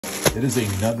It is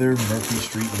another Murphy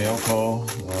Street mail call.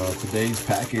 Today's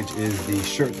package is the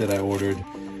shirt that I ordered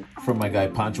from my guy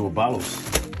Pancho Abalos.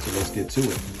 So let's get to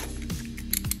it.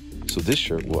 So this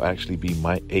shirt will actually be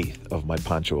my 8th of my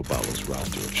Pancho Abalos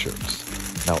roster of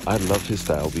shirts. Now, I love his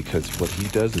style because what he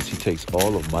does is he takes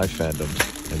all of my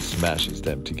fandoms and smashes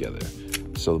them together.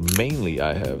 So mainly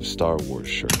I have Star Wars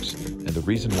shirts. And the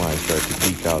reason why I started to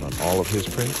geek out on all of his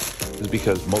prints is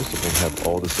because most of them have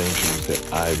all the same shoes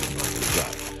that I normally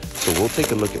got. So we'll take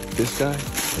a look at this guy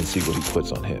and see what he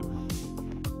puts on him.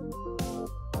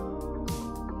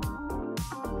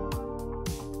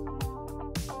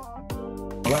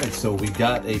 All right, so we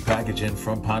got a package in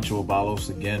from Pancho Abalos.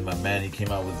 Again, my man, he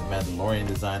came out with the Mandalorian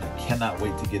design. I cannot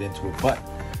wait to get into it. But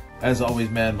as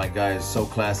always, man, my guy is so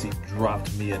classy.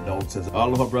 Dropped me a note, says,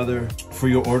 "Aloha, brother, for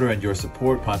your order and your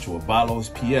support, Pancho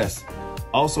Abalos. P.S.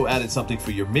 Also added something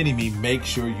for your mini-me. Make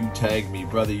sure you tag me,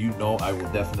 brother. You know I will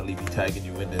definitely be tagging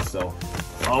you in this." So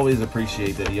always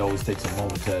appreciate that he always takes a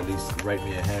moment to at least write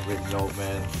me a handwritten note,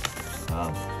 man.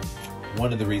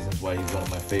 One of the reasons why he's one of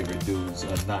my favorite dudes,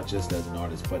 not just as an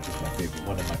artist, but just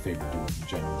one of my favorite dudes in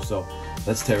general. So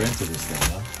let's tear into this thing,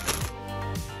 huh?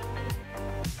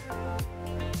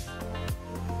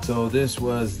 So this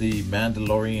was the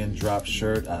Mandalorian drop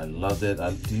shirt. I loved it.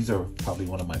 These are probably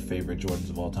one of my favorite Jordans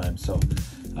of all time. So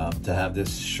to have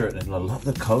this shirt, and I love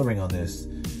the coloring on this.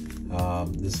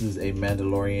 This is a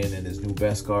Mandalorian in his new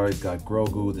Beskar. He's got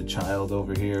Grogu, the child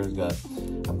over here. He's got,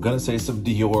 I'm gonna say, some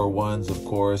Dior ones, of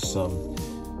course. Some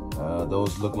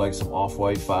those look like some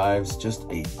off-white 5s. Just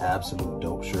a absolute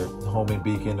dope shirt. Homing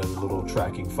beacon, a little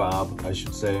tracking fob, I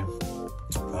should say.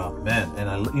 Man,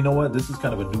 and you know what? This is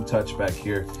kind of a new touch back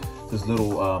here. This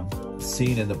little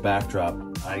scene in the backdrop.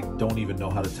 I don't even know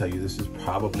how to tell you. This is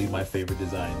probably my favorite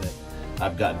design that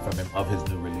I've gotten from him of his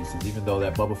new releases. Even though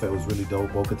that Boba Fett was really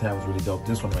dope, Bo-Katan was really dope,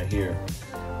 this one right here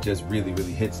just really,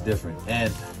 really hits different.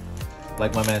 And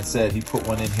like my man said, he put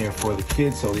one in here for the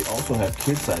kids, so they also have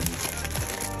kid sizes.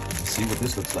 Let's see what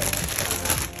this looks like.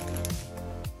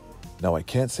 Now, I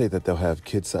can't say that they'll have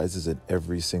kid sizes in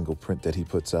every single print that he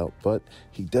puts out, but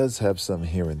he does have some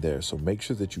here and there, so make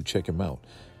sure that you check him out.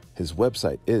 His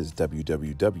website is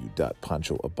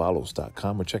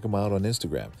www.panchoabalos.com, or check him out on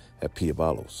Instagram at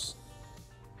 @pabalos.